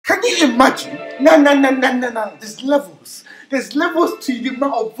Can you imagine? No. There's levels. There's levels to the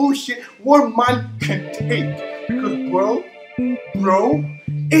amount of bullshit one man can take. Because bro,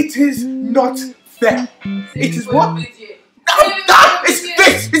 it is not fair. It is what?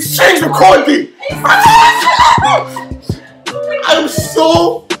 It's changed recording. I am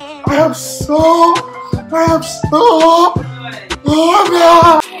so. Oh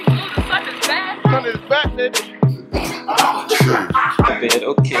man.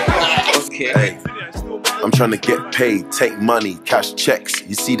 Okay. Hey, I'm trying to get paid, take money, cash checks.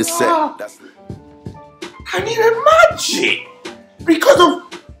 You see the set? Can you imagine? Because of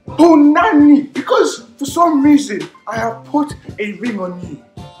Bonani, because for some reason I have put a ring on you.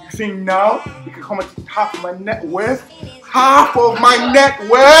 You think now you can come and take half of my net worth? Half of my net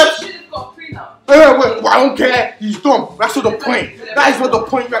worth? You should have got a prenup. Well, I don't care. He's dumb. That's not the point. That is not the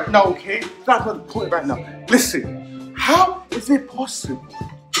point right now, okay? That's not the point right now. Listen, how is it possible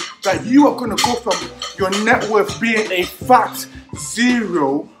that you are going to go from your net worth being a fat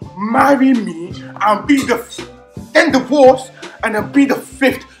zero, marry me, and then divorce, and then be the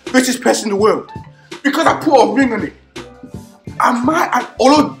 5th richest person in the world? Because I put a ring on it. Am I an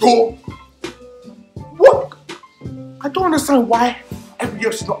Olodo? What? I don't understand why everybody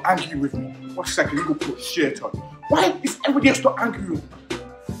else is not angry with me. 1 second, you go put a shirt on. Why is everybody else not angry with me?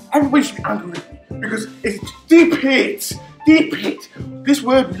 Everybody should be angry with me because it's deep hate. This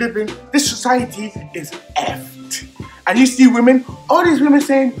world we live in, this society is effed. And you see women, all these women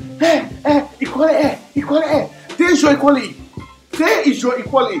saying, equality. There's your equality. There is your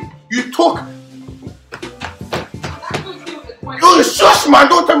equality. You talk. Yo, shush, man!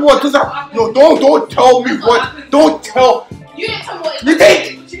 Don't tell me what does that. No, don't tell me what. Don't tell. You didn't tell me what. You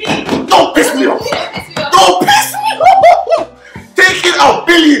did. What do you mean? Don't piss me off. Don't piss me off. Taking a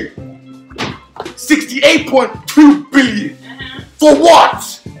billion. 68.2 billion. For what?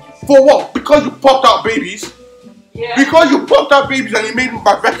 For what? Because you popped out babies. Yeah. Because you popped out babies and you made me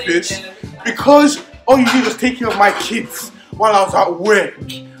my breakfast. Because all you did was take care of my kids while I was at work.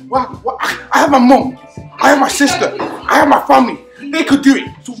 Well, I have my mom. I have my sister. I have my family. They could do it.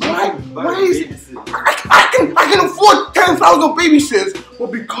 So why is it? I can afford 10,000 babysitters,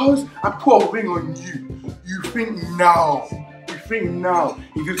 but because I put a ring on you, you think now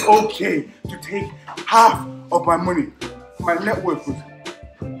it is okay to take half of my money. My net worth was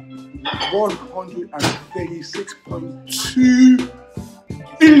 $136.2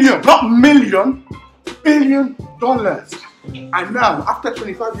 billion, not million, $billion. And now, after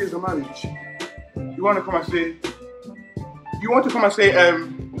 25 years of marriage, you want to come and say,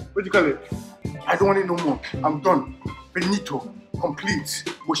 what do you call it? I don't want it no more. I'm done. Benito, complete.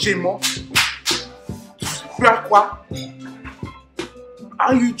 Boshemo.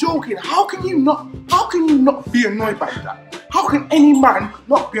 Are you joking? How can you not be annoyed by that? How can any man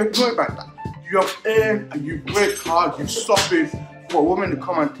not be annoyed by that? You have earned and you've worked hard, you've suffered for a woman to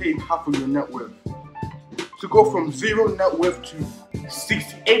come and take half of your net worth. To go from 0 net worth to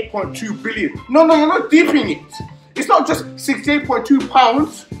 68.2 billion. No, you're not deeping it. It's not just 68.2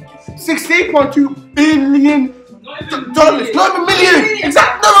 pounds, 68.2 billion dollars. Not even million.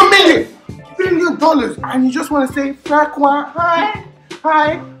 Exactly, not a million. $1 billion. And you just want to say, Frakwa, hi.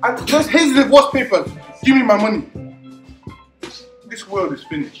 And just here's the divorce papers. Give me my money. This world is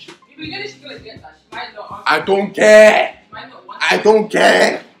finished. I don't care. I don't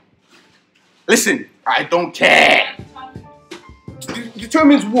care. Listen, I don't care.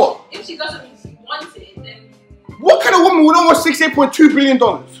 Determines what? If she doesn't want it, then... What kind of woman would not want $68.2 billion?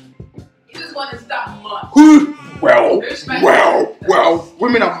 He just wants that much. Who? Well,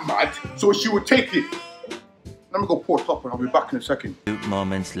 women are mad, so she would take it. Let me go pour a top and I'll be back in a second. 2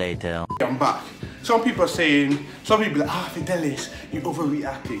 moments later. I'm back. Some people are saying, like, Fidelis, you're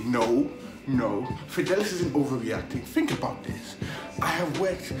overreacting. No, Fidelis isn't overreacting. Think about this. I have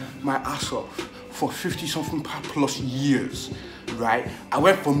worked my ass off for 50-something plus years, right? I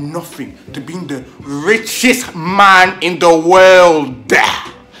went from nothing to being the richest man in the world.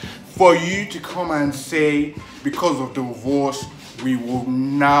 For you to come and say, because of the divorce, we will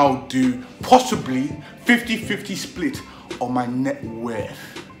now do possibly 50-50 split on my net worth.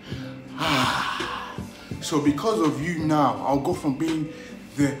 So because of you now, I'll go from being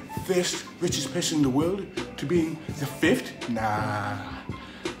the 1st richest person in the world to being the 5th? Nah,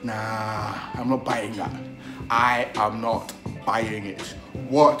 I'm not buying that. I am not buying it.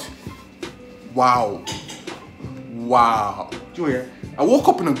 What? Wow. Julia, I woke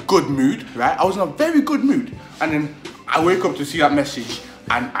up in a good mood, right? I was in a very good mood. And then I wake up to see that message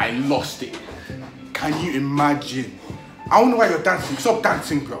and I lost it. Can you imagine? I don't know why you're dancing. Stop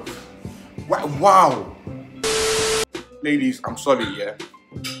dancing, bro. Wow. Ladies, I'm sorry, yeah?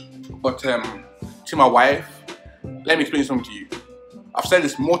 But to my wife, let me explain something to you. I've said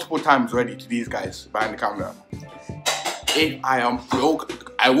this multiple times already to these guys behind the camera. If I am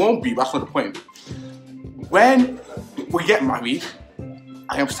broke, I won't be, that's not the point. When we get married,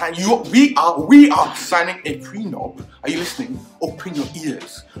 I am signing we are signing a prenup. Are you listening? Open your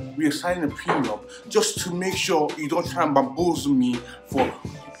ears. We are signing a prenup just to make sure you don't try and bamboozle me for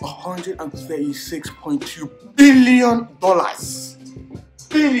 $136.2 billion.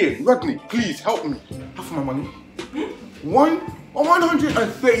 Billion. Rodney, please help me. Half of my money.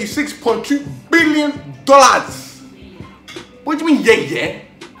 $136.2 billion. What do you mean, yeah?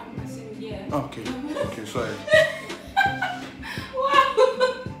 I'm saying yeah. Okay, sorry.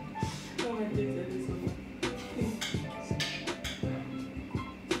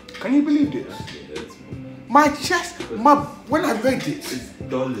 Can you believe this? My chest, when I read it,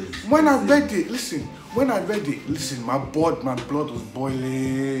 when I read it, listen, my blood was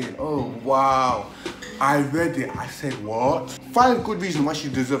boiling. Oh wow. I read it, I said, what? 5 good reasons why she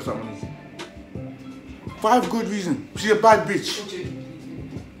deserves that money. 5 good reasons. She's a bad bitch.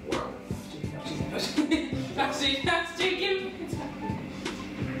 Wow. That's joking.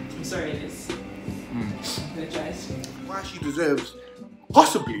 I'm sorry, Liz. Why she deserves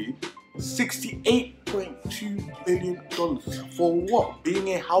possibly $68.2 billion for what?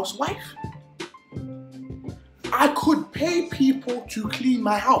 Being a housewife? I could pay people to clean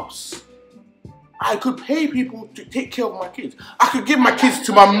my house. I could pay people to take care of my kids. I could give my kids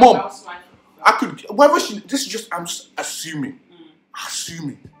to my mom. I could, whatever I'm just assuming.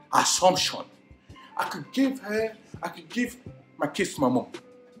 Assumption. I could give my kids to my mom.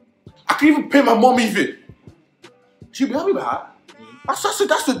 I could even pay my mom even. She'll be happy with that.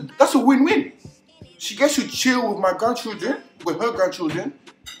 That's a win-win. She gets to chill with my grandchildren, with her grandchildren,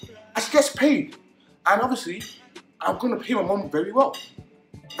 and she gets paid. And obviously, I'm gonna pay my mom very well.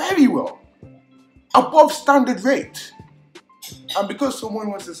 Very well. Above standard rate. And because someone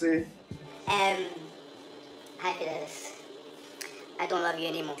wants to say, hi Fidelis, I don't love you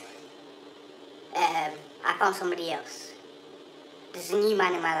anymore. I found somebody else. There's a new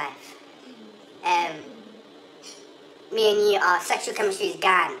man in my life. Me and you, our sexual chemistry is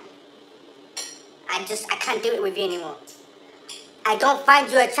gone. I can't do it with you anymore. I don't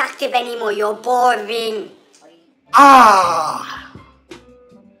find you attractive anymore, you're boring.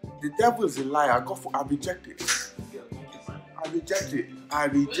 The devil is a liar. I reject it. I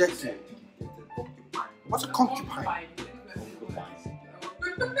reject it. What's a concubine?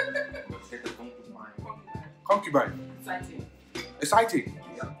 Concubine. Exciting.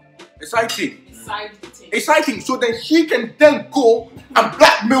 So then she can then go and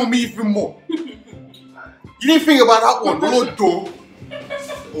blackmail me even more. You didn't think about that one, Lord, though.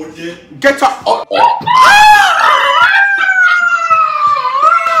 Get her up.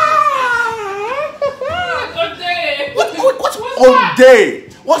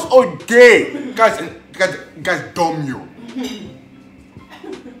 What's all day? Guys, dumb you.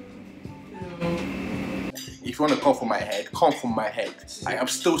 If you want to come from my head, come from my head. I am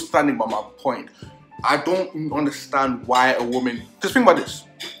still standing by my point. I don't understand why a woman. Just think about this.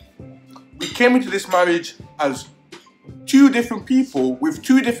 We came into this marriage as 2 different people with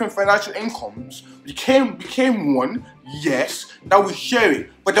 2 different financial incomes. We became one, yes, now we share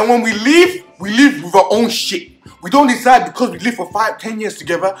it. But then when we live with our own shit. We don't decide because we live for 5, 10 years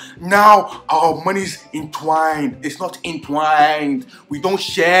together, now our money's entwined. It's not entwined. We don't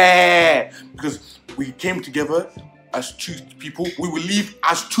share. Because we came together as 2 people, we will live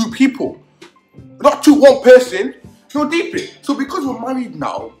as 2 people. Not 1 person, no deeper. So because we're married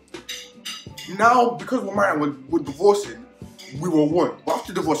now because we're married, we're divorcing, we were 1. But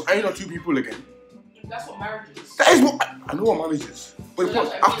after divorce, are you not 2 people again? That's what marriage is. That is what I know what marriage is. But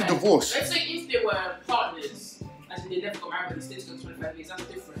so after divorce. Let's say if they were partners, as in they never got married but they stayed together 25 years, that's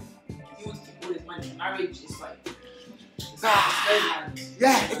different. You would keep all his money. Marriage is like it's very mad.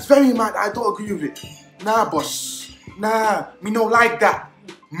 Yeah, it's very mad. I don't agree with it. Nah, boss. Nah, me no like that.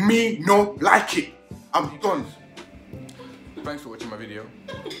 Me no like it. I'm done. Thanks for watching my video.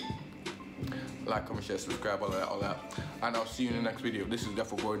 Like, comment, share, subscribe, all that. And I'll see you in the next video. This is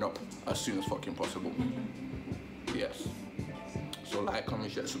definitely going up as soon as fucking possible. Yes. So like,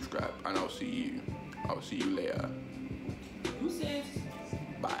 comment, share, subscribe, and I'll see you later. Deuces.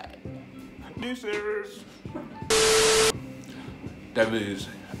 Bye. Deuces. There is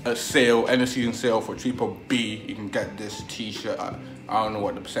a sale, end of season sale for Triple B. You can get this t-shirt. I don't know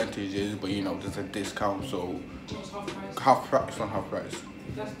what the percentage is, but you know, there's a discount, so It's half price. half price. It's not half price.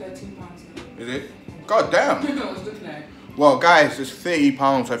 That's £13 now. Is it? God damn. I was looking at it. Well, guys, it's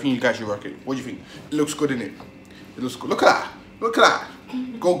 £30. I think you guys should rock it. What do you think? It looks good, innit? It looks good. Look at that. Look at that.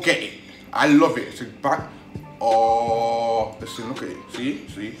 Go get it. I love it. It's a back. Oh, listen, look at it.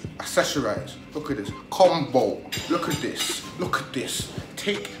 See? Accessorize. Look at this. Combo. Look at this.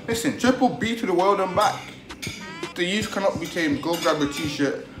 Listen, Triple B to the world and back. The youth cannot be tamed. Go grab a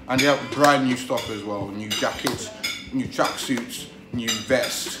t-shirt, and they have brand new stuff as well. New jackets, new tracksuits, new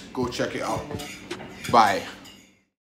vests. Go check it out. Bye.